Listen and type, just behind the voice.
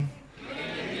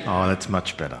Oh, that's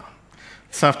much better.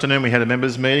 This afternoon we had a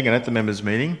members' meeting, and at the members'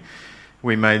 meeting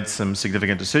we made some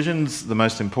significant decisions. The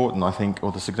most important, I think,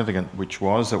 or the significant, which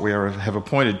was that we have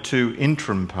appointed 2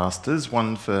 interim pastors,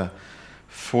 one for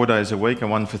 4 days a week and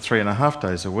one for 3.5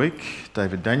 days a week.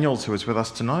 David Daniels, who is with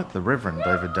us tonight, the Reverend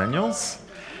David Daniels,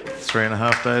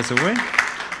 3.5 days a week.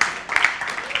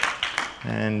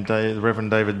 And the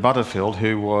Reverend David Butterfield,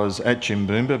 who was at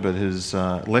Jimboomba but has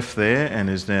left there and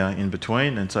is now in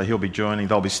between, and so he'll be joining.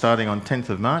 They'll be starting on 10th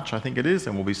of March, I think it is,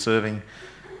 and will be serving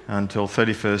until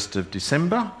 31st of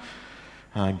December,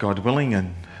 God willing,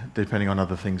 and depending on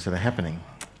other things that are happening.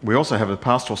 We also have a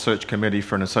pastoral search committee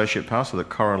for an associate pastor that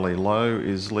Coralie Lowe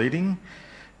is leading,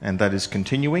 and that is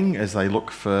continuing as they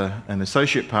look for an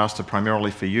associate pastor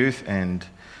primarily for youth and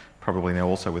probably now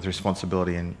also with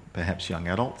responsibility in perhaps young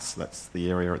adults. That's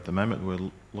the area at the moment we're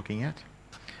looking at.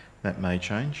 That may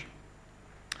change.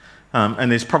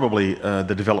 And there's probably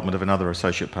the development of another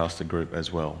associate pastor group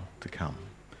as well to come.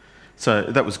 So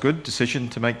that was a good decision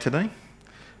to make today.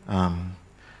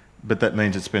 But that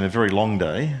means it's been a very long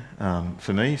day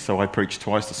for me. So I preached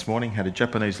twice this morning, had a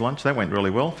Japanese lunch. That went really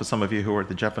well for some of you who were at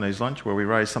the Japanese lunch, where we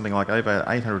raised something like over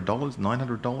 $800,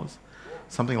 $900,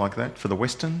 something like that for the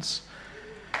Westerns.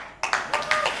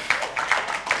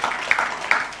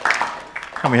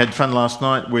 And we had fun last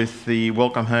night with the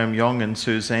Welcome Home Yong and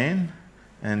Suzanne,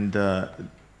 and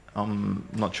I'm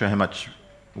not sure how much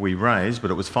we raised,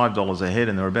 but it was $5 a head,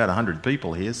 and there were about 100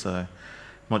 people here, so I'm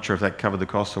not sure if that covered the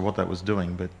cost of what that was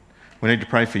doing. But we need to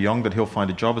pray for Yong that he'll find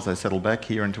a job as they settle back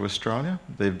here into Australia.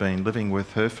 They've been living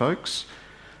with her folks,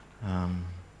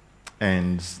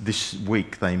 and this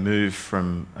week they moved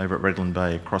from over at Redland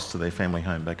Bay across to their family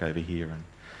home back over here, and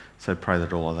so pray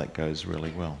that all of that goes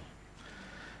really well.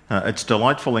 It's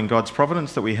delightful in God's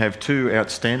providence that we have 2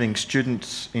 outstanding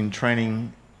students in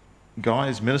training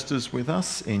guys, ministers with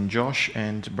us, in Josh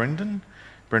and Brendan.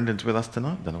 Brendan's with us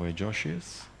tonight. Don't know where Josh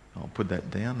is. I'll put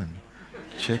that down and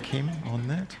check him on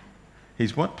that.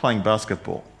 He's what? Playing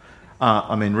basketball.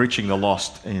 Reaching the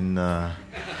lost in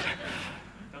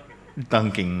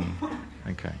dunking.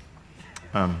 Okay.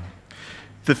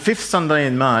 The 5th Sunday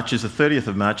in March is the 30th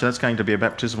of March, and that's going to be a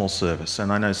baptismal service.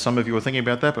 And I know some of you are thinking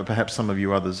about that, but perhaps some of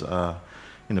you others are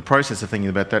in the process of thinking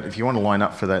about that. If you want to line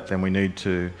up for that, then we need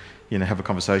to have a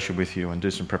conversation with you and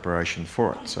do some preparation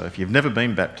for it. So if you've never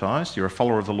been baptised, you're a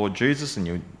follower of the Lord Jesus and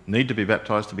you need to be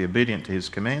baptised to be obedient to his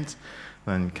commands,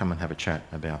 then come and have a chat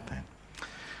about that.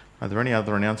 Are there any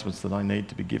other announcements that I need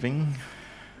to be giving?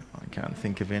 I can't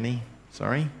think of any.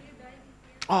 Sorry?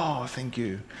 Oh, thank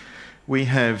you. We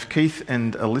have Keith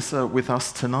and Alyssa with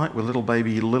us tonight with little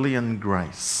baby Lillian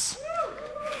Grace.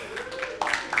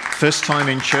 First time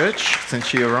in church since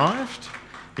she arrived.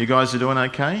 You guys are doing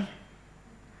okay?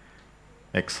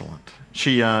 Excellent.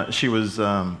 She was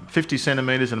 50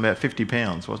 centimetres and about 50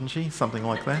 pounds, wasn't she? Something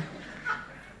like that.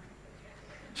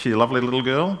 She a lovely little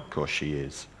girl? Of course she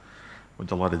is. We're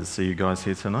delighted to see you guys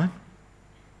here tonight.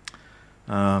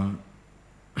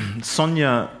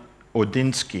 Sonia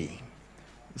Ordinsky.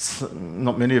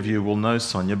 Not many of you will know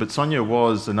Sonia, but Sonia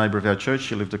was a neighbour of our church.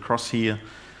 She lived across here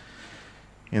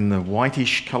in the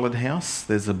whitish coloured house.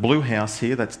 There's a blue house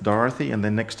here, that's Dorothy, and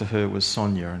then next to her was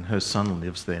Sonia, and her son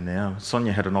lives there now.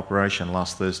 Sonia had an operation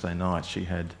last Thursday night. She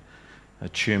had a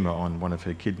tumour on one of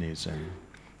her kidneys, and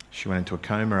she went into a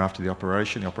coma after the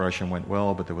operation. The operation went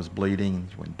well, but there was bleeding.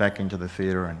 She went back into the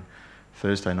theatre, and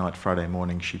Thursday night, Friday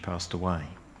morning, she passed away.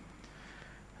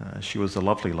 She was a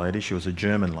lovely lady. She was a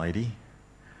German lady.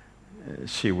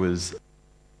 She was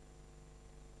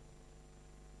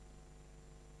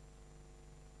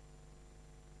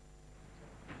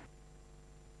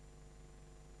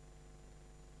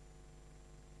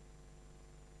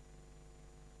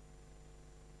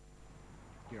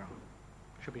You're on.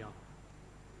 Should be on.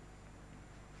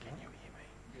 Can you hear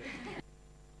me?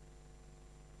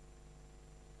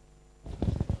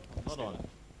 Hold on.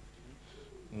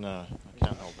 No, I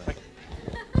can't hold that.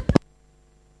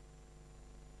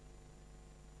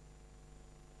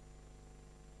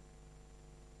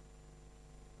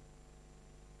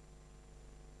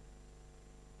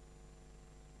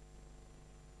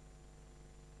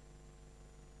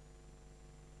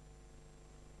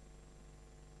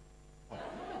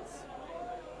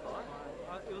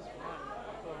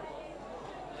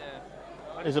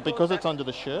 Is it because it's under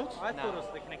the shirt? I thought it was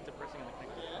the connector, pressing on the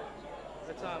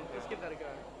connector. Let's give that a go.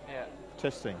 Yeah.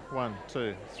 Testing. 1,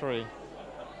 2, 3.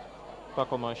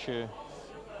 Buckle my shoe.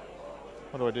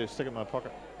 What do I do? Stick it in my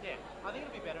pocket? Yeah. I think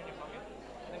it'll be better in your pocket.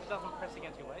 And if it doesn't press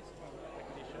against your waist, like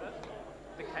with your shirt.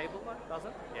 The cable though,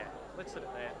 doesn't? Yeah. Let's sit it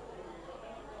there.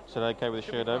 Is it okay with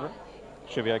the shirt over it?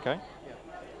 Should be okay? Yeah.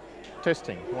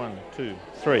 Testing. 1, 2,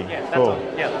 3, Yeah, that's 4. all.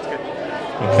 Yeah, that's good.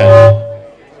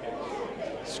 Okay.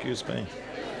 Excuse me.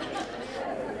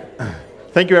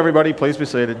 Thank you, everybody. Please be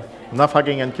seated. Enough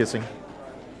hugging and kissing.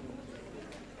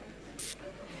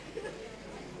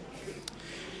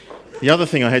 The other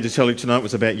thing I had to tell you tonight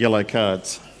was about yellow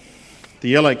cards. The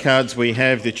yellow cards we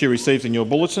have that you received in your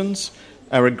bulletins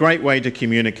are a great way to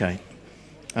communicate.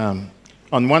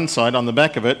 On one side, on the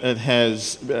back of it, it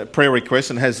has prayer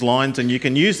requests and has lines, and you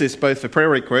can use this both for prayer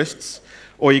requests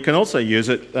or you can also use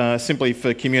it simply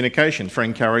for communication, for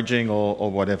encouraging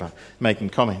or whatever, making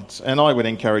comments. And I would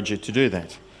encourage you to do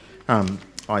that.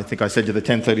 I think I said to the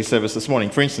 10:30 service this morning,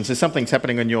 for instance, if something's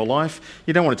happening in your life,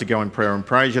 you don't want it to go in prayer and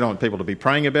praise, you don't want people to be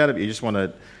praying about it, but you just want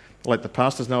to let the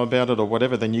pastors know about it or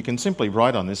whatever, then you can simply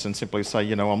write on this and simply say,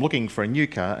 you know, I'm looking for a new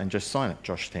car, and just sign it,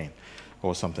 Josh Stan,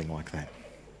 or something like that.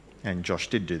 And Josh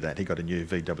did do that. He got a new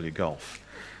VW Golf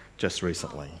just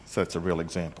recently. So that's a real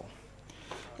example.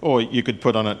 Or you could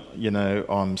put on it, you know,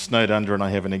 I'm snowed under and I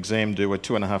have an exam due, a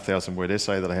 2,500 word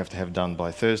essay that I have to have done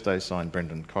by Thursday, signed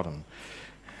Brendan Cotton,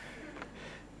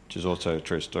 which is also a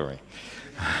true story.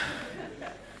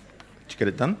 Did you get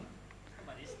it done?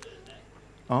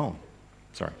 Oh,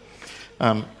 sorry.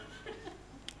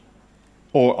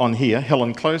 Or on here,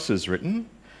 Helen Close has written,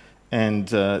 and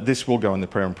this will go in the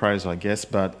prayer and praise, I guess,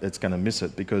 but it's going to miss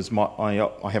it because I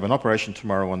have an operation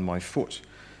tomorrow on my foot,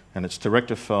 and it's to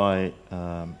rectify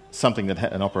something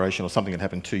that an operation or something that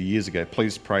happened 2 years ago.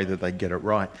 Please pray that they get it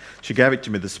right. She gave it to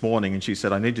me this morning, and she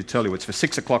said, I need to tell you, it's for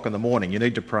 6 o'clock in the morning. You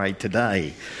need to pray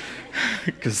today.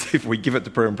 Because if we give it to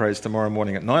prayer and praise tomorrow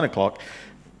morning at 9 o'clock,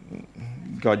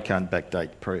 God can't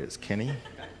backdate prayers, can he?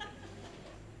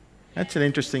 That's an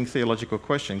interesting theological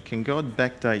question. Can God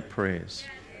backdate prayers?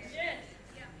 Yes.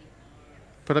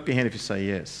 Put up your hand if you say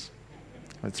yes.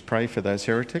 Let's pray for those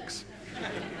heretics.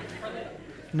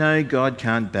 No, God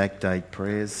can't backdate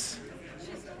prayers.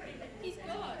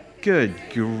 Good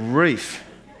grief.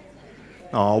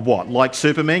 Oh, what? Like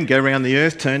Superman, go around the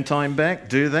earth, turn time back,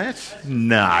 do that?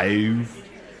 No.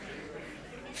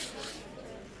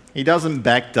 He doesn't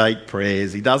backdate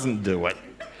prayers. He doesn't do it.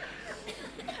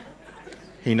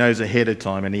 He knows ahead of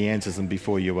time and he answers them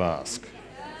before you ask.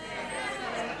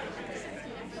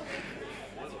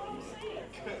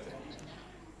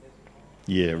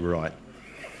 Yeah, right.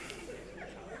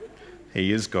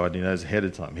 He is God and he knows ahead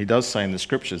of time. He does say in the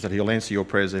scriptures that he'll answer your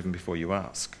prayers even before you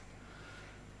ask.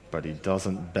 But he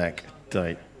doesn't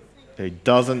backdate. He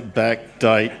doesn't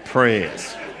backdate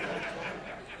prayers.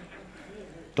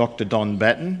 Dr. Don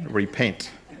Batten,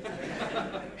 repent.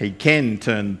 He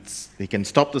can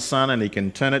stop the sun and he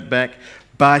can turn it back,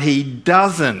 but he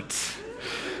doesn't.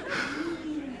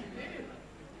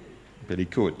 But he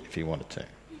could if he wanted to.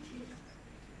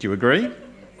 Do you agree?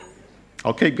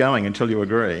 I'll keep going until you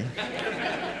agree.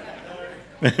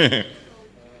 We're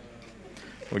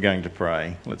going to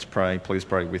pray. Let's pray. Please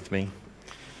pray with me.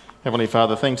 Heavenly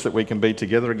Father, thanks that we can be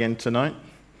together again tonight.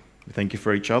 We thank you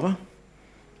for each other.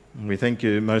 And we thank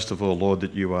you most of all, Lord,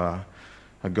 that you are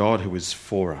a God who is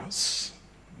for us.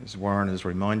 As Warren has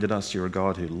reminded us, you're a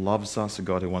God who loves us, a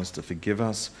God who wants to forgive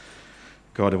us,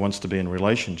 a God who wants to be in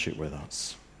relationship with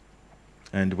us.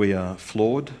 And we are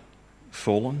flawed,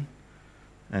 fallen,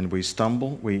 and we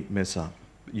stumble, we mess up.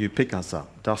 You pick us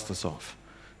up, dust us off,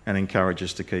 and encourage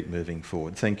us to keep moving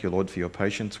forward. Thank you, Lord, for your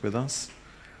patience with us.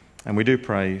 And we do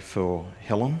pray for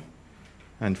Helen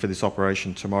and for this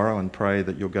operation tomorrow, and pray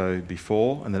that you'll go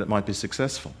before and that it might be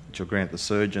successful, that you'll grant the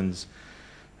surgeons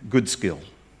good skill.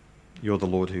 You're the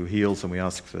Lord who heals, and we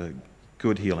ask for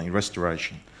good healing,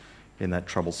 restoration in that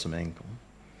troublesome ankle.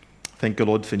 Thank you,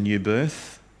 Lord, for new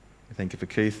birth. We thank you for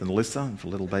Keith and Lissa and for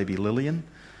little baby Lillian,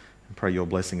 and pray your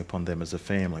blessing upon them as a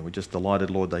family. We're just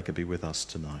delighted, Lord, they could be with us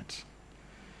tonight.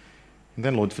 And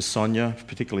then, Lord, for Sonia,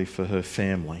 particularly for her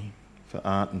family, for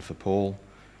Art and for Paul,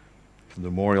 for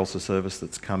the memorial service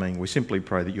that's coming, we simply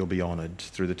pray that you'll be honoured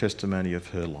through the testimony of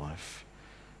her life.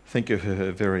 Thank you for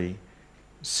her very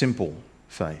simple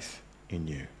faith in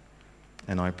you.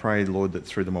 And I pray, Lord, that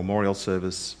through the memorial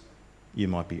service you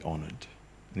might be honoured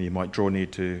and you might draw near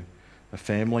to a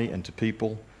family and to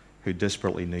people who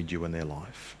desperately need you in their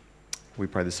life. We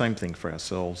pray the same thing for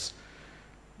ourselves,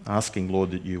 asking,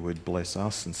 Lord, that you would bless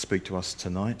us and speak to us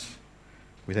tonight.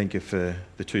 We thank you for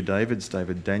the two Davids,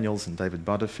 David Daniels and David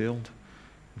Butterfield,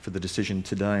 and for the decision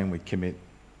today, and we commit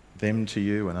them to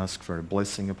you and ask for a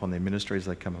blessing upon their ministry as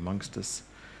they come amongst us,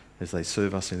 as they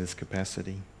serve us in this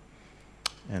capacity.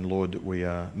 And Lord, we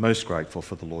are most grateful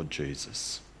for the Lord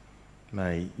Jesus.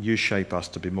 May you shape us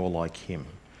to be more like him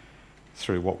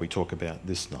through what we talk about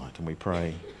this night, and we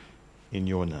pray in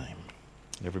your name.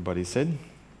 Everybody said?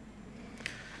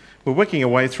 We're working our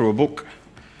way through a book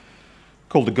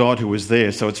called The God Who Was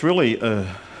There. So it's really, the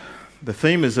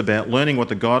theme is about learning what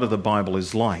the God of the Bible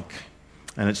is like.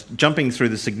 And it's jumping through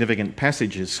the significant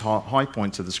passages, high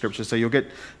points of the scripture, so you'll get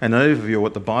an overview of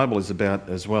what the Bible is about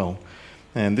as well.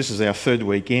 And this is our third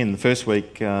week in. The first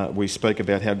week we spoke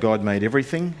about how God made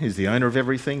everything. He's the owner of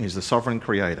everything. He's the sovereign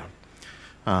creator.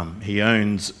 He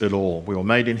owns it all. We were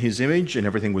made in his image and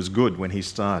everything was good when he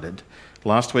started.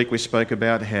 Last week we spoke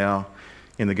about how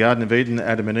in the Garden of Eden,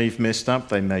 Adam and Eve messed up.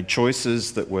 They made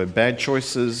choices that were bad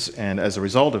choices, and as a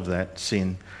result of that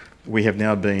sin, we have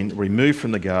now been removed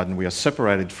from the garden. We are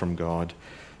separated from God.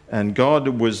 And God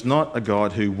was not a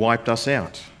God who wiped us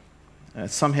out.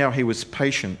 Somehow he was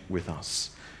patient with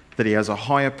us, that he has a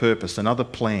higher purpose, another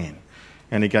plan.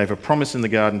 And he gave a promise in the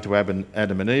garden to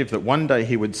Adam and Eve that one day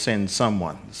he would send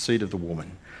someone, the seed of the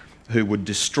woman, who would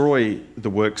destroy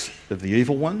the works of the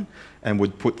evil one and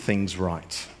would put things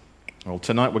right. Well,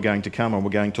 tonight we're going to come and we're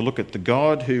going to look at the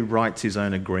God who writes his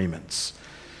own agreements,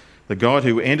 the God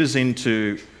who enters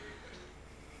into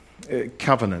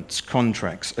covenants,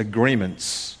 contracts,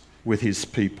 agreements with his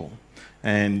people.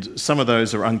 And some of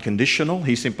those are unconditional.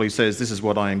 He simply says, this is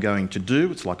what I am going to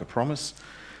do. It's like a promise.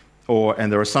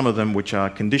 And there are some of them which are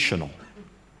conditional.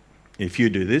 If you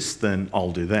do this, then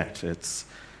I'll do that. It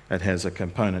has a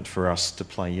component for us to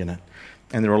play in it.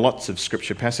 And there are lots of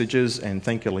scripture passages, and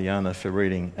thank you, Liana, for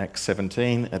reading Acts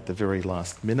 17 at the very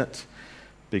last minute,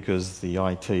 because the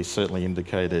IT certainly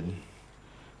indicated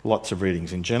lots of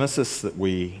readings in Genesis that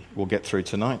we will get through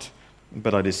tonight,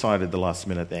 but I decided the last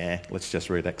minute there, let's just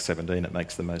read Acts 17, it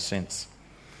makes the most sense.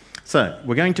 So,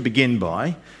 we're going to begin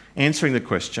by answering the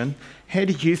question, how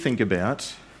do you think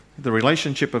about the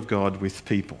relationship of God with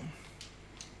people?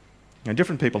 Now,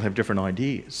 different people have different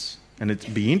ideas, and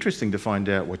it'd be interesting to find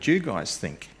out what you guys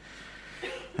think.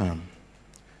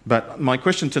 But my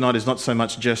question tonight is not so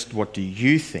much just what do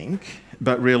you think,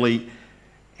 but really,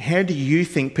 how do you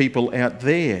think people out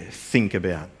there think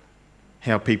about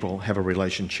how people have a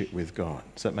relationship with God?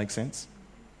 Does that make sense?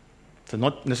 So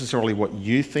not necessarily what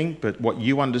you think, but what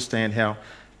you understand how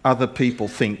other people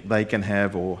think they can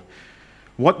have, or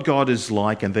what God is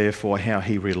like and therefore how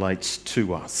he relates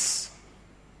to us.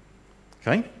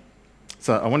 Okay?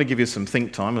 So I want to give you some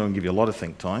think time. I don't give you a lot of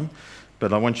think time,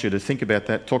 but I want you to think about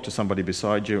that, talk to somebody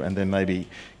beside you, and then maybe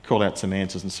call out some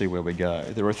answers and see where we go.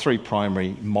 There are three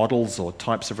primary models or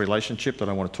types of relationship that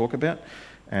I want to talk about,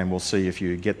 and we'll see if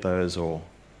you get those or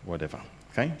whatever.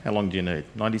 Okay? How long do you need?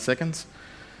 90 seconds?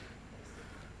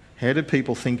 How do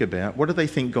people think about, what do they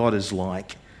think God is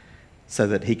like so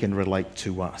that he can relate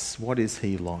to us? What is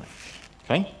he like?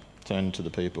 Okay? Turn to the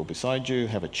people beside you,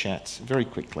 have a chat very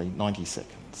quickly, 90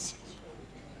 seconds.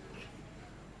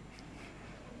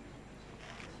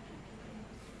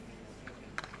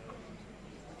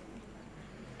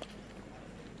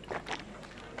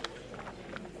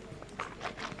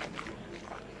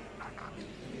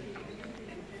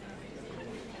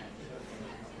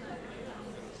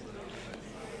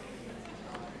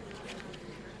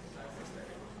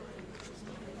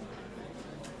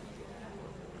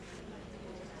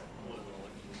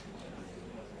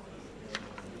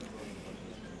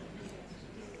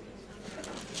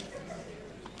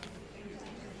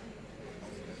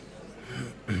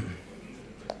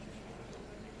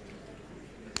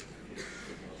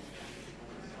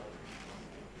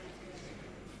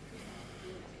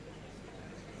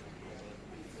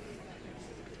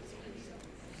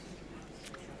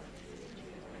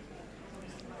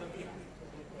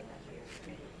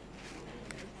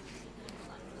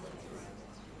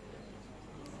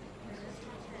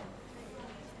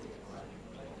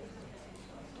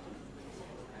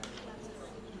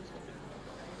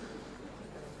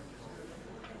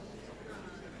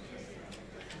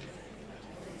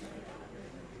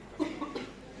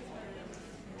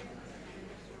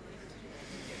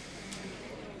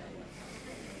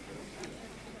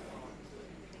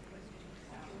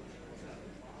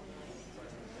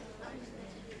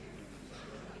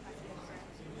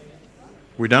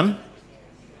 We done?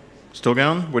 Still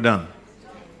going? We're done.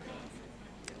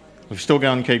 If you're still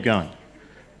going, keep going.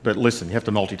 But listen, you have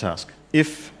to multitask.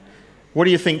 What do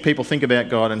you think people think about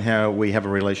God and how we have a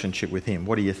relationship with him?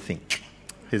 What do you think?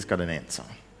 Who's got an answer?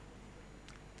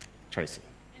 Tracy.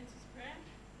 Answers prayer.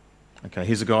 Okay,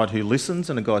 he's a God who listens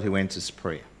and a God who answers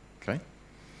prayer. Okay?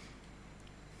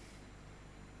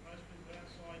 Most people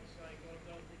outside say God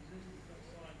doesn't exist, it's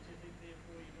not scientific,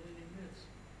 therefore you believe in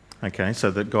this. Okay, so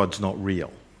that God's not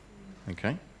real.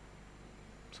 Okay?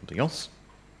 Something else?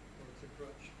 It's a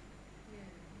crutch.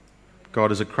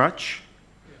 God is a crutch?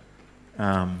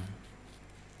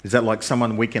 Is that like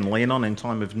someone we can lean on in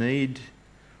time of need?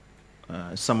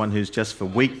 someone who's just for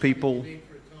weak people? Need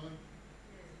for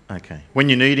a time. Okay. When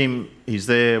you need him, he's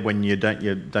there. When you don't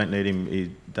need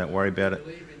him, don't worry about it.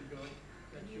 Believe in God.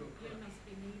 That's your crutch.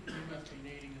 You must be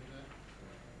needing of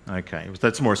that. Okay.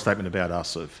 That's more a statement about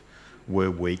us of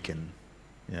we're weak and,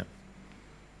 yeah.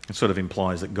 It sort of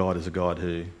implies that God is a God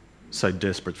who so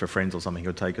desperate for friends or something,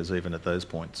 he'll take us even at those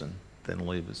points and then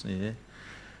leave us. Yeah.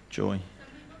 Joy. Some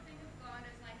people think of God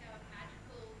as like a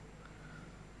magical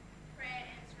prayer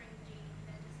answering genie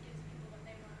that just gives people what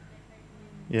they want when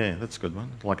they pray. Yeah, that's a good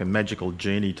one. Like a magical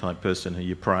genie type person who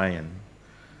you pray and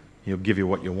he'll give you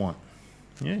what you want.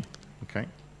 Yeah. Okay.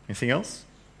 Anything else?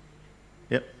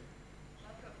 Yep.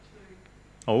 I've got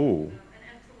two. Oh. An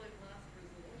absolute last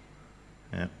resort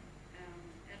Yeah.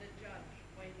 and a judge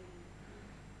waiting.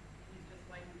 He's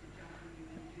just waiting to jump on you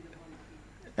and do the one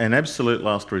thing. An absolute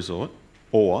last resort,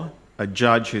 or a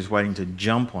judge who's waiting to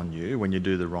jump on you when you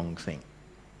do the wrong thing.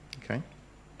 Okay?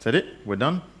 Is that it? We're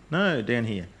done? No, down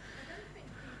here. I don't think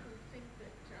people think that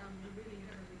we really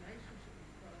have a relationship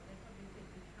with God. They probably think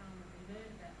we come and we learn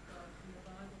about God from the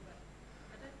Bible, but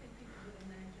I don't think people would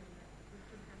imagine that we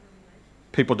could have a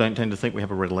relationship. People don't tend to think we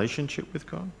have a relationship with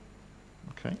God.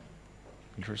 Okay.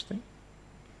 Interesting.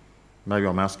 Maybe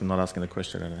I'm not asking the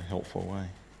question in a helpful way.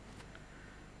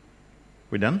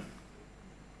 We done?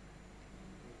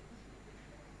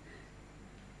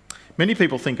 Many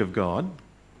people think of God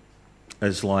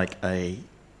as like a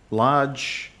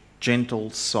large, gentle,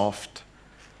 soft,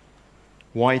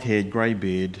 white-haired,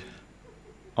 grey-beard,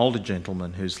 older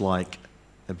gentleman who's like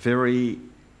a very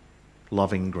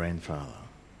loving grandfather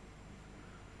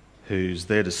who's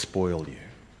there to spoil you.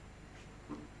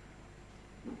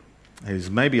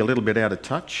 Who's maybe a little bit out of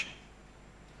touch,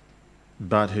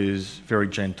 but who's very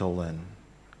gentle and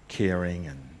caring.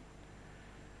 And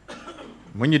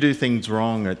when you do things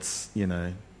wrong, it's,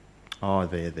 oh,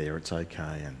 there, it's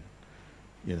okay.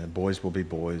 And, boys will be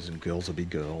boys and girls will be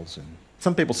girls. And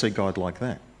some people see God like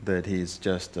that he's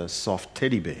just a soft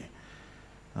teddy bear.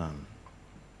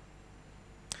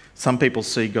 Some people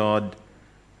see God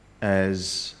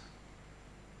as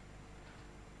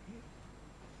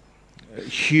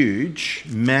huge,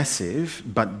 massive,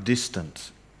 but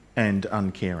distant and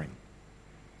uncaring.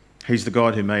 He's the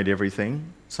God who made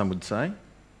everything, some would say.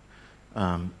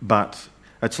 But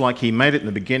it's like he made it in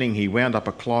the beginning, he wound up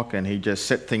a clock and he just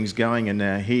set things going, and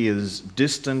now he is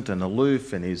distant and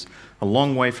aloof and he's a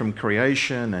long way from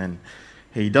creation and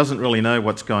he doesn't really know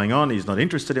what's going on. He's not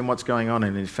interested in what's going on.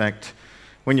 And in fact,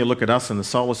 when you look at us in the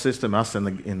solar system, us in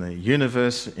the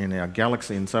universe, in our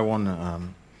galaxy and so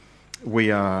on,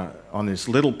 we are on this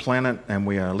little planet and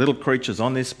we are little creatures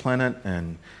on this planet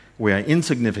and we are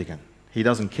insignificant. He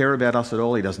doesn't care about us at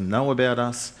all. He doesn't know about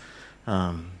us.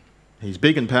 He's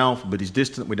big and powerful, but he's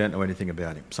distant. We don't know anything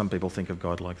about him. Some people think of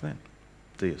God like that,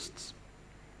 theists.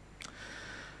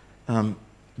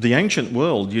 The ancient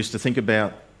world used to think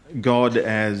about God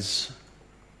as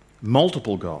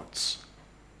multiple gods,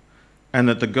 and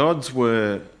that the gods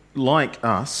were like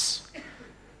us,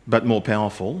 but more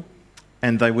powerful,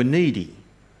 and they were needy.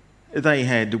 They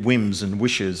had whims and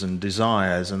wishes and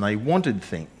desires, and they wanted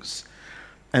things.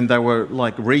 And they were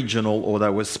like regional, or they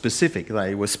were specific.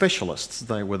 They were specialists.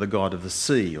 They were the god of the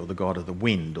sea, or the god of the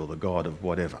wind, or the god of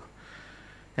whatever.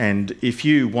 And if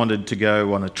you wanted to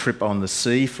go on a trip on the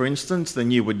sea, for instance,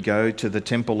 then you would go to the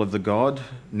temple of the god,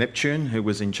 Neptune, who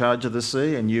was in charge of the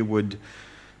sea, and you would,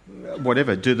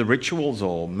 do the rituals,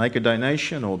 or make a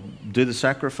donation, or do the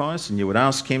sacrifice, and you would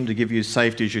ask him to give you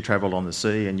safety as you travelled on the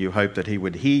sea, and you hope that he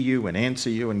would hear you and answer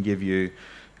you and give you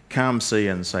calm sea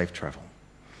and safe travel.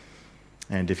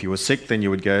 And if you were sick, then you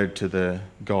would go to the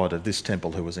god of this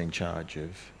temple who was in charge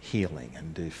of healing.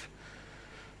 And if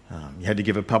you had to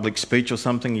give a public speech or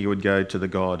something, you would go to the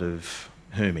god of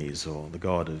Hermes or the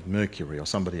god of Mercury or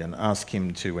somebody and ask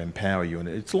him to empower you. And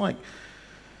it's like,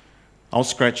 I'll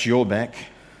scratch your back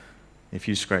if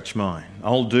you scratch mine.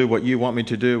 I'll do what you want me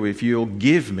to do if you'll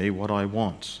give me what I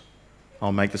want.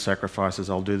 I'll make the sacrifices,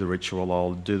 I'll do the ritual,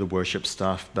 I'll do the worship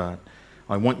stuff, but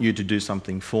I want you to do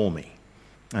something for me.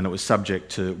 And it was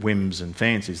subject to whims and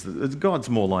fancies. God's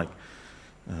more like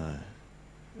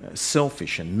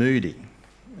selfish and moody.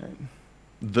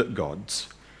 The gods.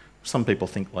 Some people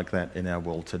think like that in our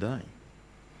world today.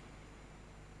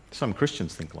 Some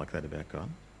Christians think like that about God.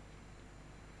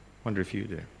 Wonder if you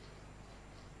do.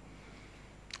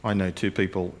 I know two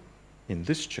people in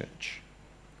this church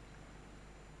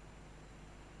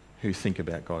who think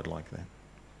about God like that.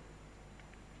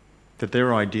 That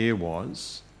their idea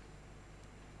was,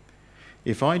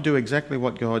 if I do exactly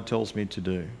what God tells me to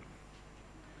do,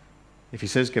 If he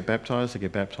says get baptised, I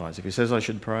get baptised. If he says I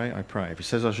should pray, I pray. If he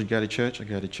says I should go to church, I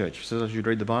go to church. If he says I should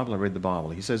read the Bible, I read the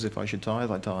Bible. He says if I should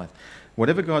tithe, I tithe.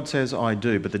 Whatever God says, I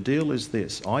do. But the deal is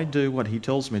this: I do what he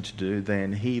tells me to do,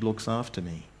 then he looks after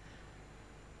me.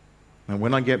 And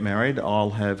when I get married, I'll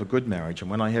have a good marriage.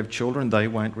 And when I have children, they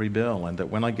won't rebel. And that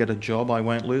when I get a job, I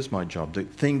won't lose my job.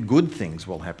 Good things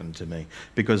will happen to me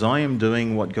because I am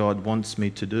doing what God wants me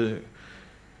to do.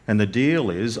 And the deal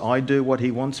is, I do what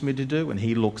he wants me to do and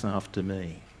he looks after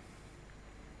me.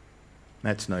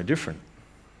 That's no different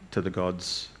to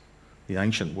the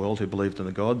ancient world who believed in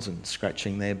the gods and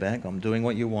scratching their back. I'm doing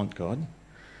what you want, God.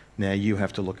 Now you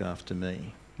have to look after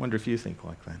me. Wonder if you think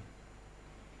like that.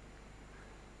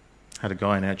 Had a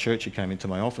guy in our church who came into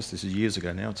my office. This is years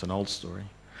ago now. It's an old story.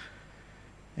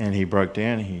 And he broke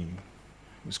down. He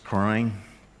was crying.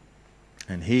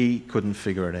 And he couldn't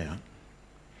figure it out.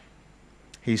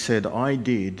 He said, I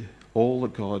did all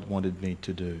that God wanted me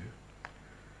to do.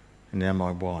 And now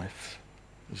my wife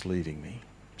is leaving me.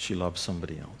 She loves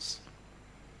somebody else.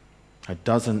 It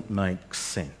doesn't make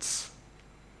sense.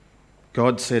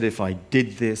 God said if I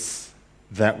did this,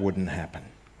 that wouldn't happen.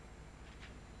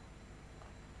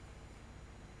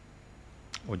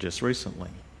 Or just recently,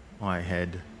 I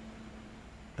had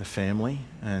a family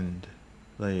and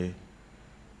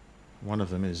one of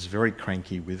them is very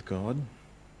cranky with God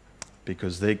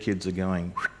because their kids are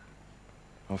going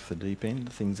off the deep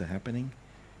end, things are happening,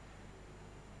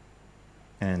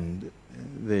 and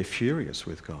they're furious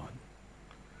with God.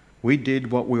 We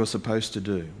did what we were supposed to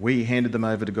do. We handed them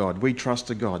over to God. We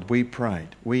trusted God. We prayed.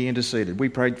 We interceded. We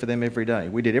prayed for them every day.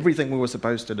 We did everything we were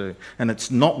supposed to do, and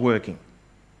it's not working.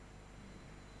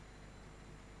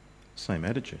 Same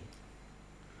attitude.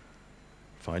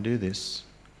 If I do this,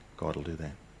 God will do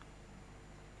that.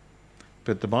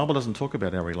 But the Bible doesn't talk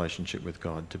about our relationship with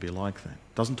God to be like that.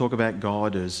 It doesn't talk about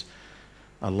God as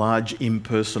a large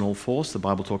impersonal force. The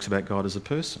Bible talks about God as a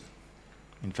person.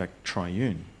 In fact,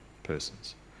 triune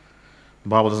persons. The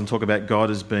Bible doesn't talk about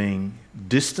God as being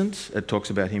distant. It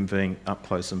talks about him being up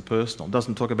close and personal. It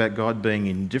doesn't talk about God being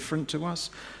indifferent to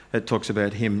us. It talks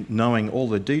about him knowing all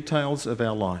the details of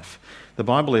our life. The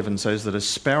Bible even says that a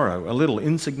sparrow, a little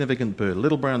insignificant bird, a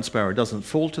little brown sparrow, doesn't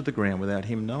fall to the ground without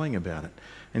him knowing about it.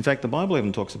 In fact, the Bible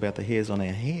even talks about the hairs on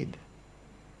our head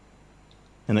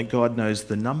and that God knows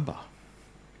the number.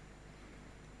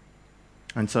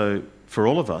 And so for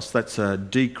all of us, that's a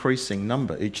decreasing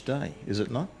number each day, is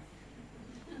it not?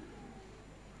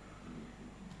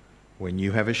 When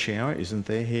you have a shower, isn't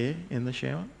there hair in the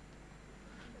shower?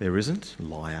 There isn't?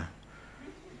 Liar.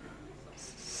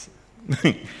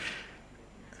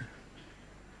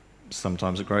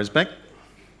 Sometimes it grows back,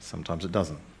 sometimes it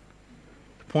doesn't.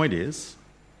 The point is,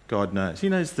 God knows. He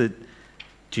knows that.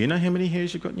 Do you know how many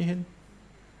hairs you've got in your head?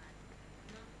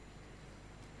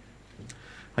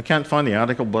 I can't find the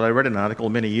article, but I read an article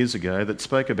many years ago that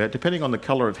spoke about, depending on the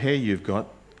colour of hair you've got,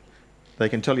 they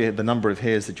can tell you the number of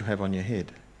hairs that you have on your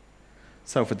head.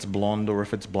 So if it's blonde or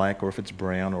if it's black or if it's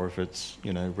brown or if it's,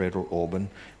 red or auburn,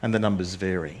 and the numbers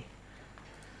vary.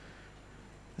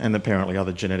 And apparently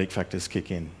other genetic factors kick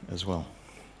in as well.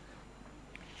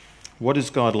 What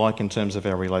is God like in terms of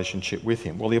our relationship with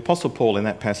him? Well, the Apostle Paul in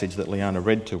that passage that Liana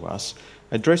read to us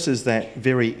addresses that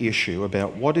very issue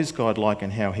about what is God like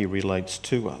and how he relates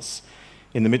to us.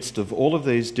 In the midst of all of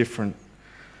these different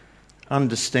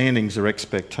understandings or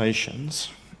expectations,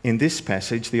 in this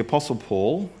passage, the Apostle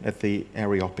Paul at the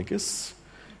Areopagus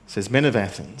says, Men of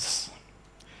Athens,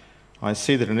 I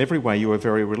see that in every way you are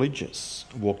very religious.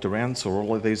 Walked around, saw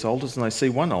all of these altars, and I see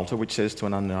one altar which says to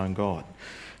an unknown God.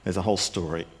 There's a whole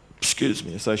story,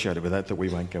 associated with that we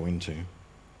won't go into.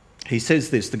 He says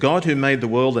this, the God who made the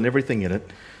world and everything in it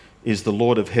is the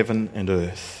Lord of heaven and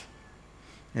earth.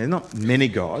 There are not many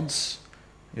gods,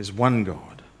 there's one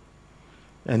God.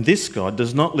 And this God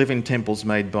does not live in temples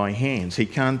made by hands. He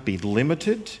can't be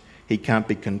limited, he can't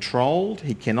be controlled,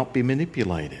 he cannot be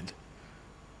manipulated.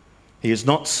 He is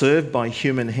not served by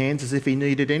human hands as if he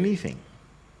needed anything.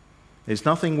 There's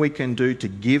nothing we can do to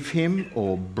give him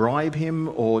or bribe him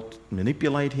or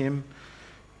manipulate him,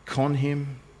 con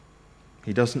him.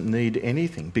 He doesn't need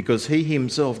anything because he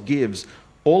himself gives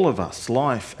all of us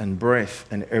life and breath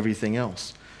and everything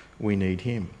else. We need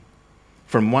him.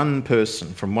 From one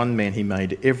person, from one man, he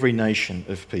made every nation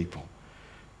of people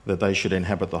that they should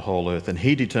inhabit the whole earth, and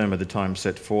he determined the time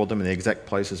set for them and the exact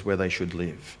places where they should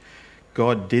live.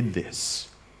 God did this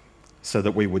so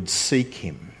that we would seek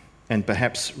him and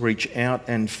perhaps reach out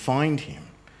and find him,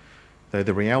 though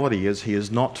the reality is he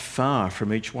is not far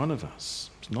from each one of us.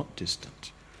 He's not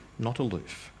distant, not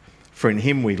aloof. For in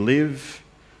him we live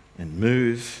and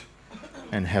move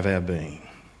and have our being.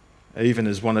 Even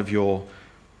as one of your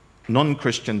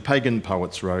non-Christian pagan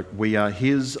poets wrote, we are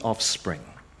his offspring.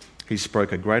 He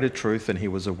spoke a greater truth than he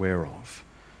was aware of.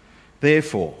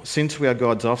 Therefore, since we are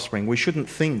God's offspring, we shouldn't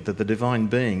think that the divine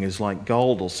being is like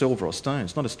gold or silver or stone.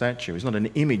 It's not a statue. It's not an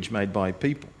image made by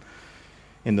people.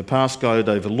 In the past, God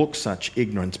overlooked such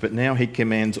ignorance, but now he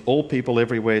commands all people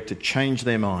everywhere to change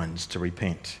their minds, to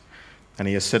repent. And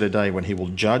he has set a day when he will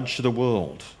judge the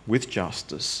world with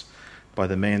justice by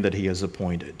the man that he has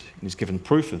appointed. And he's given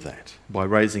proof of that by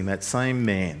raising that same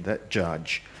man, that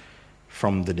judge,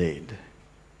 from the dead,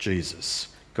 Jesus.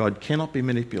 God cannot be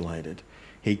manipulated.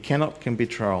 He cannot be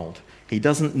controlled. He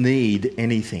doesn't need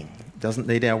anything. Doesn't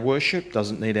need our worship,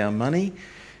 doesn't need our money.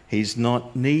 He's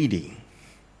not needy.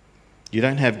 You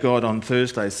don't have God on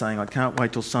Thursday saying, I can't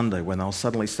wait till Sunday when I'll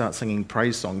suddenly start singing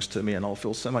praise songs to me and I'll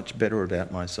feel so much better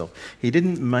about myself. He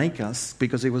didn't make us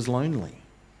because he was lonely.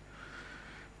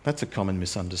 That's a common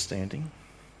misunderstanding.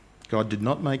 God did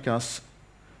not make us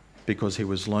because he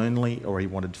was lonely or he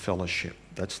wanted fellowship.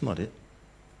 That's not it.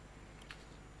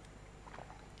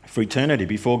 For eternity,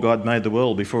 before God made the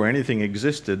world, before anything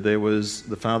existed, there was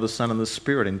the Father, Son and the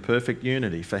Spirit in perfect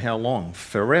unity. For how long?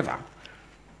 Forever.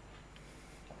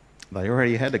 They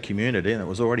already had a community and it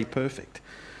was already perfect.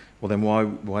 Well, then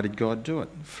why did God do it?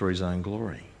 For his own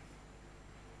glory.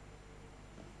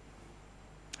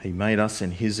 He made us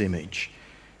in his image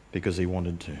because he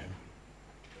wanted to.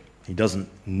 He doesn't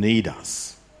need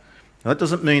us. Now, that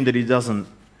doesn't mean that he doesn't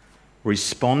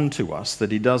respond to us,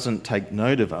 that he doesn't take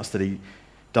note of us, that he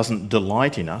doesn't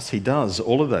delight in us. He does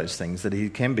all of those things, that he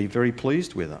can be very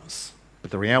pleased with us.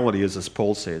 But the reality is, as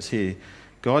Paul says here,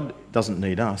 God doesn't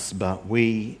need us, but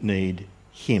we need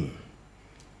him.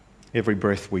 Every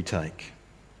breath we take.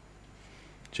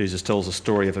 Jesus tells a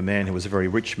story of a man who was a very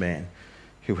rich man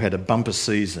who had a bumper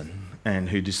season and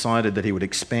who decided that he would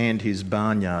expand his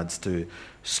barnyards to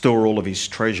store all of his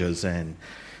treasures. And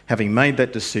having made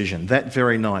that decision, that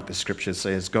very night, the scripture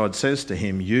says, God says to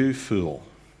him, you fool,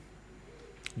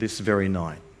 this very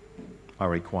night I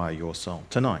require your soul.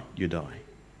 Tonight you die.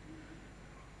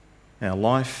 Our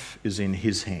life is in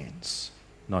his hands,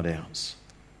 not ours.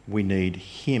 We need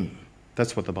him.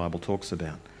 That's what the Bible talks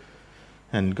about.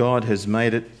 And God has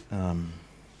made it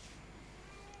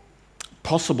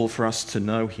possible for us to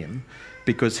know him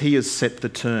because he has set the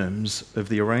terms of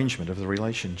the arrangement of the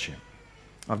relationship.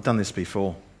 I've done this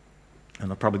before,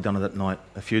 and I've probably done it at night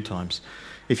a few times.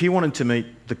 If you wanted to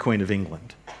meet the Queen of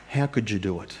England, how could you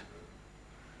do it?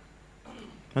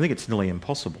 I think it's nearly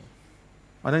impossible.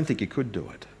 I don't think you could do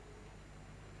it.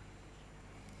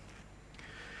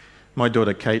 My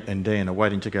daughter Kate and Dan are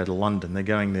waiting to go to London. They're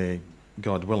going there,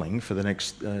 God willing, for the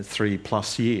next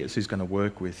 3+ years. He's going to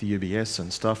work with UBS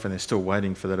and stuff, and they're still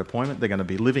waiting for that appointment. They're going to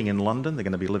be living in London. They're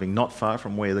going to be living not far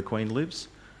from where the Queen lives.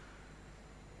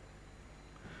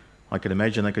 I could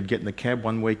imagine they could get in the cab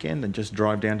one weekend and just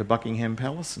drive down to Buckingham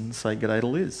Palace and say g'day to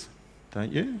Liz.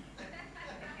 Don't you?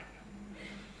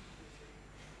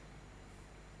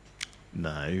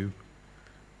 No.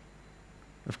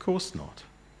 Of course not.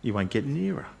 You won't get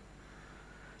near her.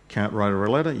 Can't write her a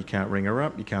letter, you can't ring her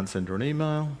up, you can't send her an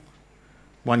email.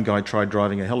 One guy tried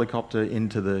driving a helicopter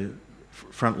into the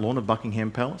front lawn of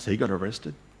Buckingham Palace. He got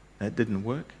arrested. That didn't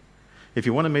work. If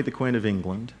you want to meet the Queen of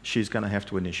England, she's going to have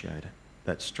to initiate it.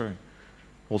 That's true.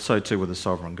 Also too with the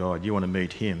sovereign God. You want to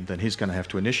meet him, then he's going to have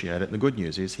to initiate it. And the good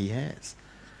news is he has.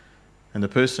 And the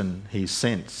person he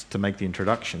sent to make the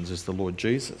introductions is the Lord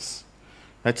Jesus.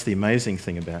 That's the amazing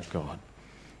thing about God.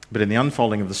 But in the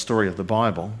unfolding of the story of the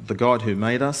Bible, the God who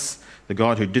made us, the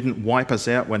God who didn't wipe us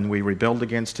out when we rebelled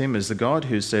against him, is the God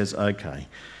who says, okay,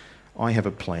 I have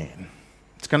a plan.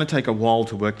 It's going to take a while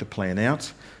to work the plan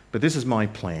out, but this is my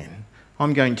plan.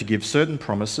 I'm going to give certain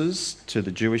promises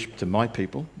to my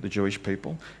people, the Jewish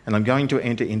people, and I'm going to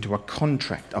enter into a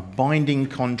contract, a binding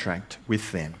contract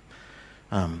with them,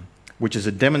 which is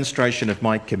a demonstration of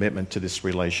my commitment to this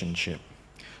relationship.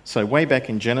 So way back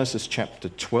in Genesis chapter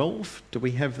 12, do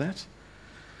we have that?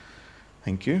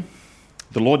 Thank you.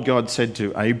 The Lord God said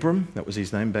to Abram, that was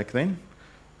his name back then,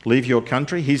 leave your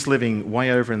country. He's living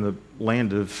way over in the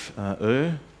land of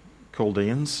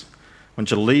Chaldeans. I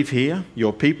want you to leave here,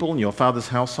 your people and your father's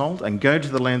household, and go to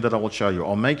the land that I will show you.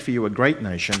 I'll make for you a great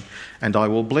nation, and I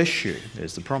will bless you.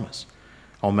 There's the promise.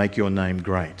 I'll make your name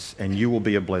great, and you will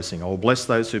be a blessing. I will bless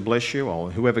those who bless you.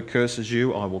 Whoever curses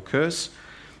you, I will curse.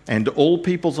 And all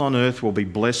peoples on earth will be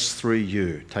blessed through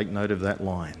you. Take note of that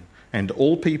line. And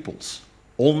all peoples,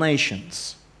 all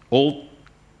nations, all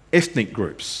ethnic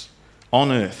groups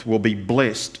on earth will be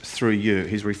blessed through you.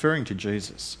 He's referring to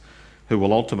Jesus, who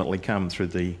will ultimately come through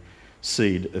the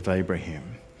seed of Abraham.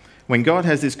 When God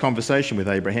has this conversation with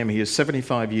Abraham, he is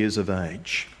 75 years of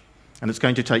age. And it's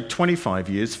going to take 25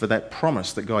 years for that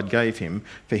promise that God gave him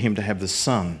for him to have the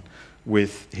son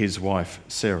with his wife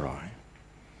Sarai.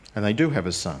 And they do have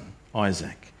a son,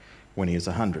 Isaac, when he is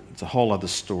 100. It's a whole other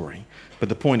story. But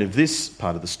the point of this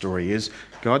part of the story is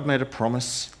God made a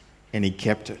promise and he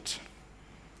kept it.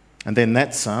 And then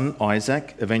that son,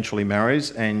 Isaac, eventually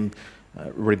marries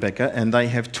Rebekah, and they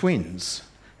have twins.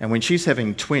 And when she's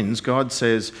having twins, God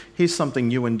says, here's something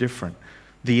new and different.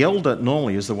 The elder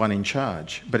normally is the one in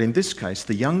charge, but in this case,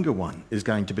 the younger one is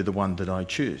going to be the one that I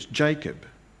choose. Jacob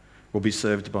will be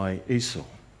served by Esau.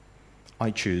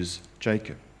 I choose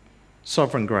Jacob.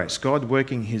 Sovereign grace, God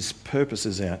working his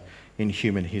purposes out in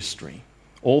human history.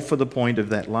 All for the point of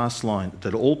that last line,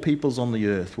 that all peoples on the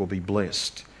earth will be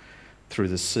blessed through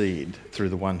the seed, through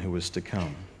the one who is to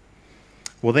come.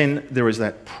 Well, then there is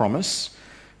that promise,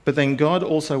 but then God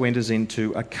also enters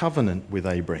into a covenant with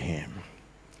Abraham.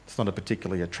 It's not a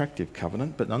particularly attractive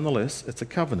covenant, but nonetheless, it's a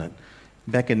covenant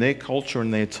back in their culture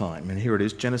and their time. And here it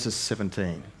is, Genesis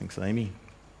 17. Thanks, Amy.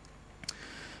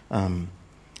 A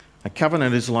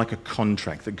covenant is like a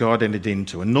contract that God entered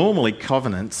into. And normally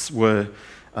covenants were,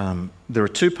 there are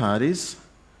two parties,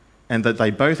 and that they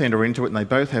both enter into it and they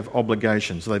both have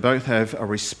obligations. They both have a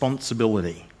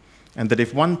responsibility. And that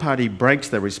if one party breaks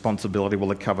their responsibility, well,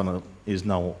 the covenant is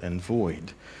null and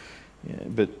void. Yeah,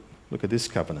 but look at this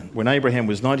covenant. When Abraham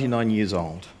was 99 years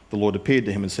old, the Lord appeared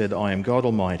to him and said, I am God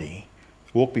Almighty.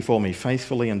 Walk before me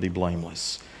faithfully and be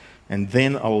blameless. And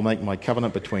then I will make my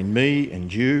covenant between me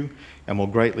and you and will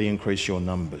greatly increase your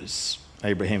numbers.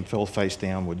 Abraham fell face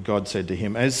downward. God said to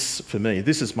him, as for me,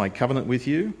 this is my covenant with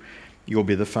you. You will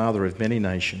be the father of many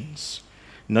nations.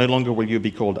 No longer will you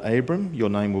be called Abram. Your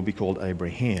name will be called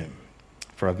Abraham.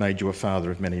 For I've made you a father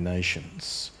of many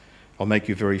nations. I'll make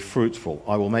you very fruitful.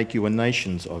 I will make you a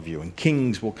nations of you, and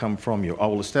kings will come from you. I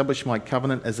will establish my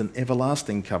covenant as an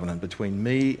everlasting covenant between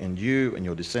me and you and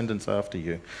your descendants after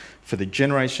you, for the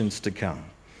generations to come,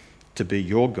 to be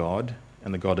your God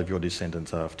and the God of your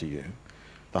descendants after you.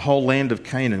 The whole land of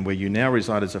Canaan, where you now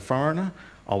reside as a foreigner,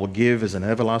 I will give as an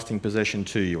everlasting possession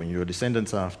to you and your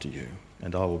descendants after you,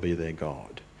 and I will be their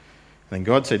God. And then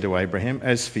God said to Abraham,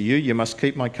 as for you, you must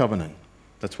keep my covenant.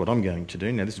 That's what I'm going to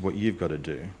do. Now this is what you've got to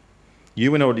do.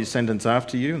 You and your descendants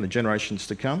after you and the generations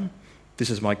to come,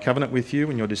 this is my covenant with you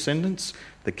and your descendants.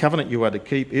 The covenant you are to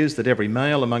keep is that every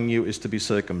male among you is to be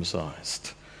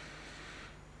circumcised.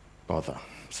 Bother,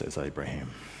 says Abraham.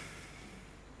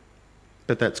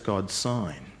 But that's God's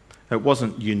sign. It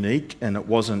wasn't unique and it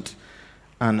wasn't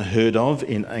unheard of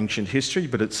in ancient history,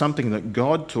 but it's something that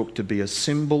God took to be a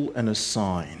symbol and a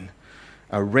sign,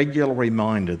 a regular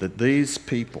reminder that these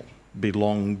people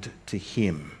belonged to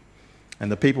him.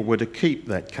 And the people were to keep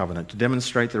that covenant, to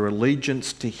demonstrate their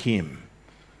allegiance to him.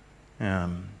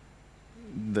 And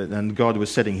God was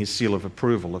setting his seal of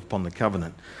approval upon the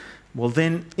covenant. Well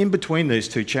then, in between these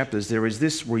two chapters, there is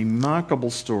this remarkable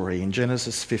story in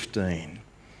Genesis 15.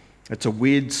 It's a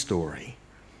weird story,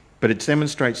 but it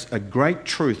demonstrates a great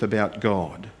truth about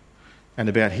God and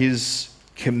about his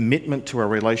commitment to a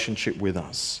relationship with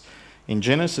us. In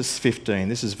Genesis 15,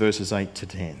 this is verses 8 to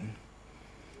 10.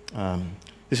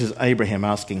 This is Abraham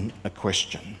asking a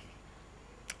question.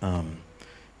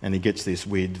 And he gets this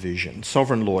weird vision.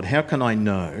 Sovereign Lord, how can I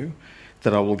know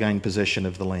that I will gain possession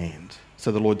of the land? So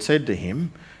the Lord said to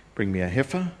him, bring me a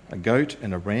heifer, a goat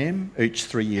and a ram, each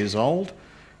 3 years old,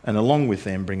 and along with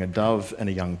them bring a dove and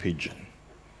a young pigeon.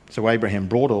 So Abraham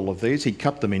brought all of these. He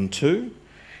cut them in two.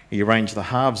 He arranged the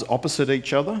halves opposite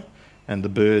each other. And the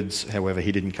birds, however,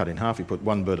 he didn't cut in half. He put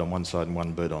one bird on one side and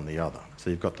one bird on the other. So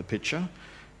you've got the picture.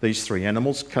 These three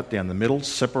animals cut down the middle,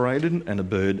 separated, and a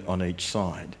bird on each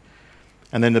side.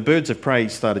 And then the birds of prey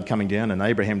started coming down, and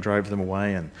Abraham drove them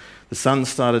away, and the sun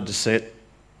started to set.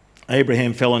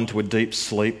 Abraham fell into a deep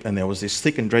sleep, and there was this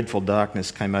thick and dreadful darkness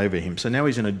came over him. So now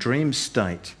he's in a dream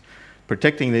state,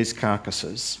 protecting these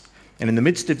carcasses. And in the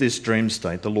midst of this dream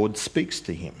state, the Lord speaks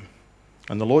to him.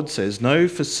 And the Lord says, know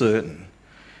for certain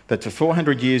that for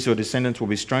 400 years your descendants will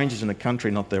be strangers in a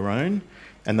country not their own,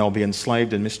 and they'll be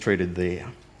enslaved and mistreated there.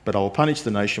 But I will punish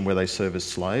the nation where they serve as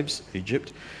slaves,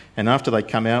 Egypt, and after they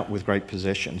come out with great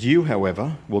possessions. You,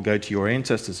 however, will go to your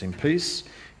ancestors in peace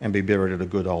and be buried at a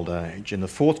good old age. In the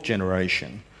 4th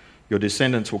generation, your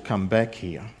descendants will come back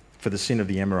here, for the sin of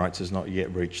the Amorites has not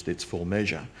yet reached its full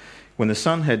measure. When the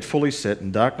sun had fully set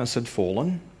and darkness had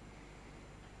fallen,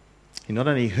 he not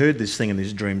only heard this thing in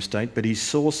his dream state, but he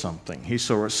saw something. He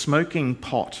saw a smoking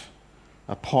pot,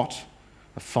 a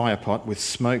fire pot with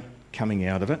smoke coming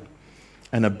out of it,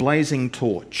 and a blazing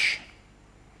torch.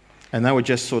 And they were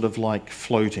just sort of like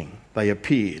floating. They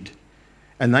appeared.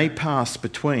 and they passed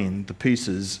between the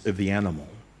pieces of the animal.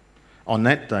 On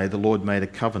that day, the Lord made a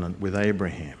covenant with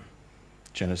Abraham.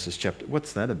 Genesis chapter,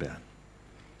 what's that about?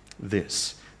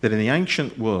 This, that in the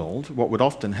ancient world, what would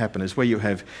often happen is where you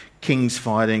have kings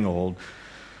fighting or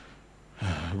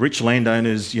rich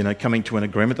landowners, coming to an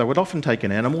agreement, they would often take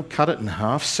an animal, cut it in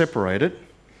half, separate it,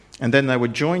 and then they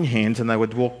would join hands and they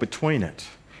would walk between it.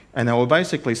 And they were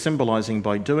basically symbolising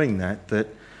by doing that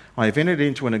I have entered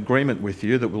into an agreement with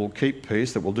you that will keep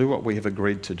peace, that will do what we have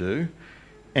agreed to do.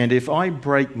 And if I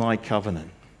break my covenant,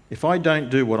 if I don't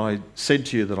do what I said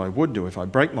to you that I would do, if I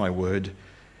break my word,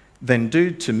 then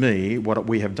do to me what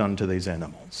we have done to these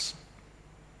animals.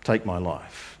 Take my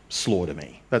life, slaughter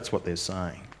me. That's what they're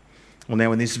saying. Well,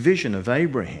 now in this vision of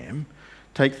Abraham,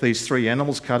 take these 3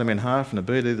 animals, cut them in half and a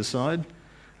bird either side.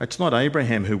 It's not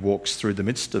Abraham who walks through the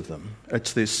midst of them.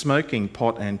 It's this smoking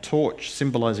pot and torch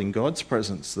symbolising God's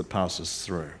presence that passes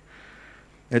through.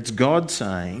 It's God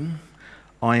saying,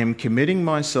 I am committing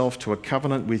myself to a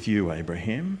covenant with you,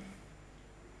 Abraham.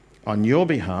 On your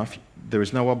behalf, there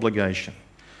is no obligation.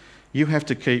 You have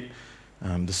to keep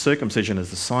the circumcision as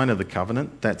the sign of the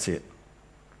covenant, that's it.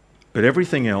 But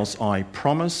everything else I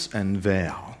promise and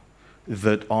vow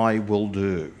that I will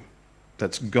do.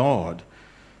 That's God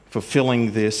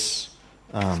fulfilling this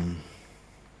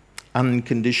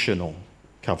unconditional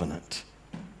covenant.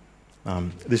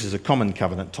 This is a common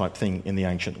covenant type thing in the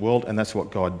ancient world, and that's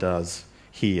what God does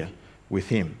here with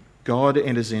him. God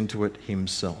enters into it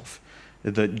himself.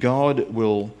 That God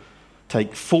will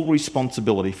take full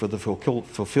responsibility for the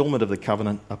fulfillment of the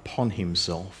covenant upon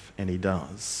himself, and he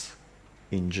does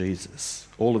in Jesus.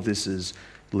 All of this is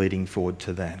leading forward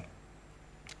to that.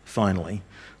 Finally,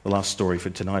 the last story for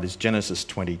tonight is Genesis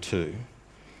 22,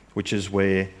 which is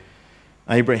where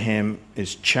Abraham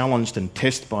is challenged and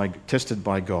tested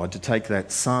by God to take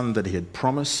that son that he had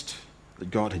promised,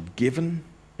 that God had given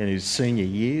in his senior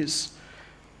years.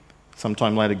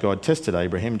 Sometime later, God tested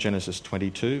Abraham, Genesis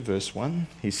 22, verse 1.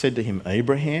 He said to him,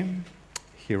 Abraham,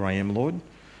 here I am, Lord.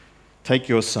 Take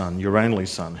your son, your only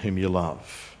son, whom you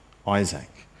love, Isaac,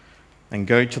 and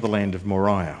go to the land of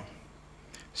Moriah.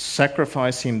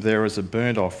 Sacrifice him there as a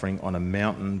burnt offering on a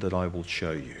mountain that I will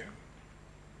show you.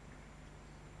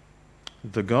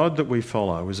 The God that we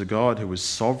follow is a God who is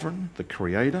sovereign, the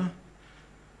creator,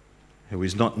 who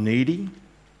is not needy,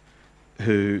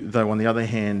 who, though on the other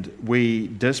hand, we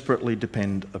desperately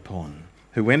depend upon,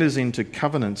 who enters into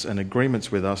covenants and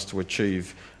agreements with us to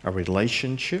achieve a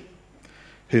relationship,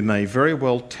 who may very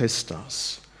well test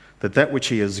us, that which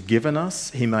he has given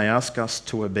us, he may ask us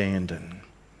to abandon.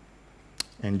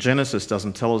 And Genesis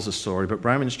doesn't tell us the story, but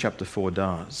Romans chapter 4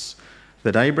 does,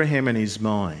 that Abraham in his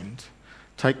mind,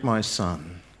 take my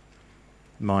son,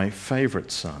 my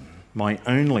favourite son, my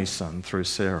only son through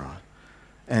Sarah,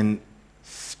 and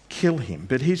kill him.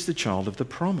 But he's the child of the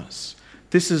promise.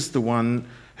 This is the one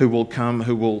who will come,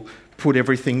 who will put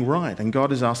everything right, and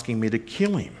God is asking me to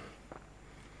kill him.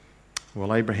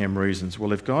 Well, Abraham reasons,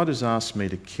 well, if God has asked me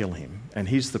to kill him, and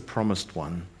he's the promised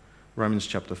one, Romans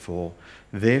chapter 4,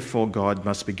 therefore God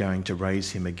must be going to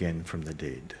raise him again from the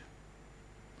dead.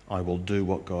 I will do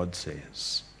what God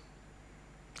says.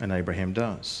 And Abraham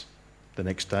does. The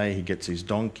next day he gets his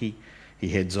donkey, he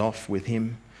heads off with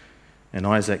him, and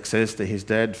Isaac says to his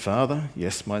dad, Father,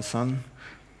 yes, my son,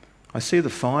 I see the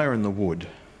fire and the wood.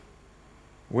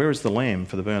 Where is the lamb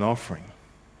for the burnt offering?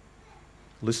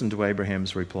 Listen to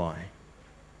Abraham's reply.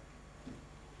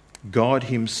 God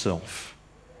himself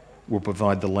will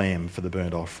provide the lamb for the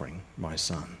burnt offering, my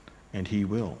son, and he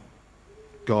will.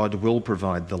 God will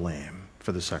provide the lamb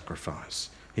for the sacrifice.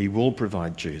 He will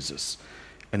provide Jesus,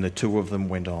 and the two of them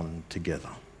went on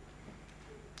together.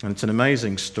 And it's an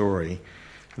amazing story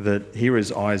that here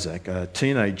is Isaac, a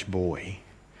teenage boy,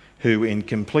 who in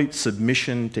complete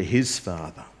submission to his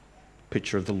father,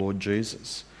 picture of the Lord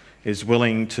Jesus, is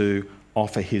willing to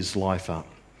offer his life up.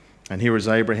 And here is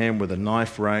Abraham with a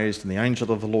knife raised and the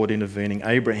angel of the Lord intervening.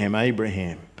 Abraham,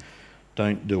 Abraham,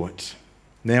 don't do it.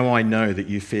 Now I know that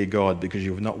you fear God because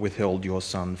you have not withheld your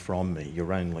son from me,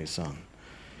 your only son.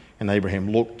 And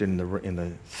Abraham looked in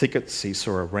the thickets. He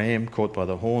saw a ram caught by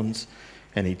the horns,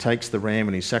 and he takes the ram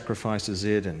and he sacrifices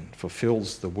it and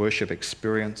fulfills the worship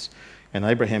experience. And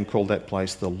Abraham called that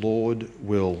place, the Lord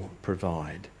will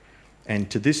provide. And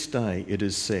to this day it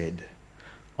is said,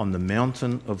 on the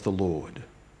mountain of the Lord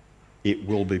it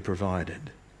will be provided.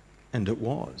 And it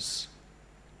was.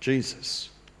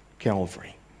 Jesus,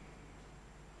 Calvary.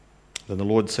 Then the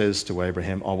Lord says to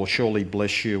Abraham, I will surely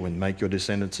bless you and make your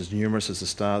descendants as numerous as the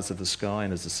stars of the sky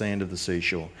and as the sand of the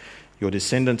seashore. Your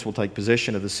descendants will take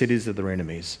possession of the cities of their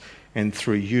enemies, and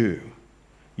through you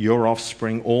your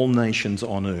offspring, all nations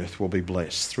on earth will be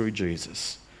blessed through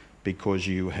Jesus because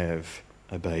you have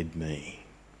obeyed me.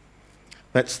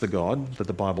 That's the God that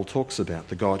the Bible talks about,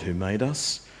 the God who made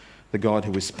us, the God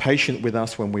who is patient with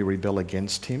us when we rebel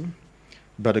against him,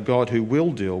 but a God who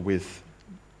will deal with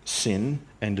sin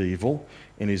and evil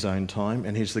in his own time.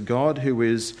 And he's the God who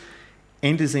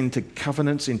enters into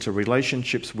covenants, into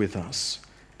relationships with us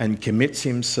and commits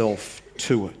himself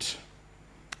to it.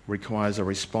 Requires a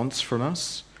response from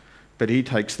us, but he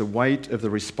takes the weight of the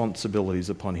responsibilities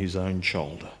upon his own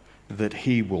shoulder, that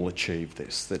he will achieve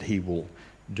this, that he will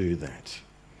do that.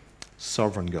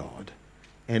 Sovereign God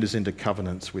enters into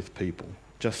covenants with people,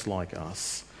 just like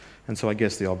us. And so I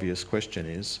guess the obvious question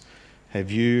is, have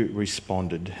you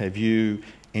responded? Have you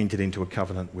entered into a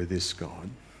covenant with this God?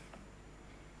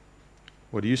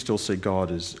 Or do you still see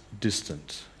God as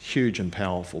distant, huge and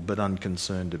powerful, but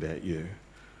unconcerned about you?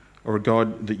 Or a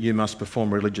God that you must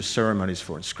perform religious ceremonies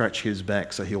for and scratch his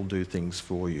back so he'll do things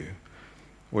for you?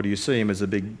 Or do you see him as a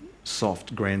big,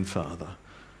 soft grandfather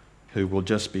who will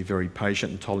just be very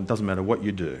patient and tolerant? It doesn't matter what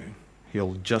you do,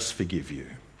 he'll just forgive you.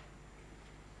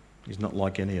 He's not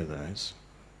like any of those.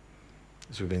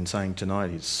 As we've been saying tonight,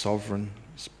 he's sovereign,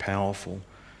 he's powerful,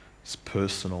 he's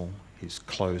personal, he's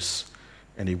close,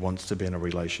 and he wants to be in a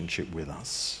relationship with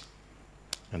us.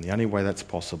 And the only way that's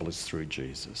possible is through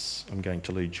Jesus. I'm going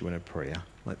to lead you in a prayer.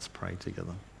 Let's pray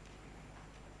together.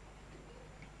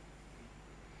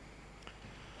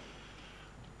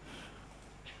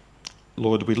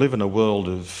 Lord, we live in a world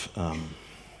of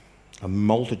a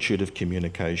multitude of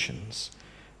communications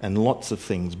and lots of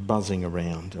things buzzing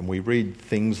around. And we read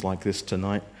things like this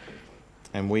tonight,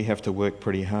 and we have to work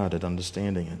pretty hard at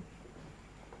understanding it.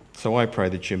 So I pray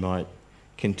that you might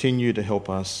continue to help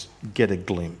us get a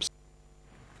glimpse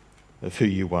of who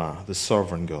you are, the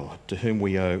sovereign God, to whom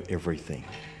we owe everything.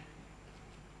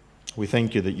 We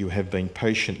thank you that you have been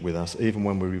patient with us even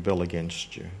when we rebel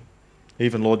against you.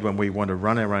 Even, Lord, when we want to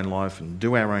run our own life and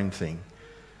do our own thing,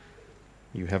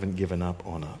 you haven't given up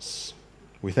on us.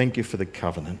 We thank you for the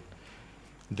covenant,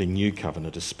 the new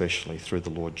covenant especially, through the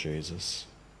Lord Jesus.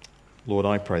 Lord,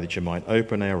 I pray that you might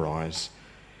open our eyes,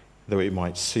 that we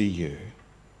might see you,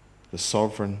 the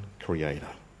sovereign creator,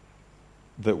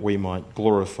 that we might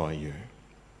glorify you,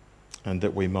 and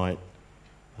that we might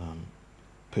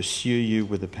pursue you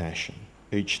with a passion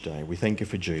each day. We thank you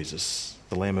for Jesus,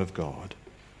 the Lamb of God,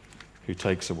 who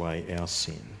takes away our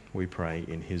sin. We pray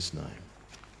in his name.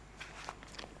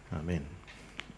 Amen.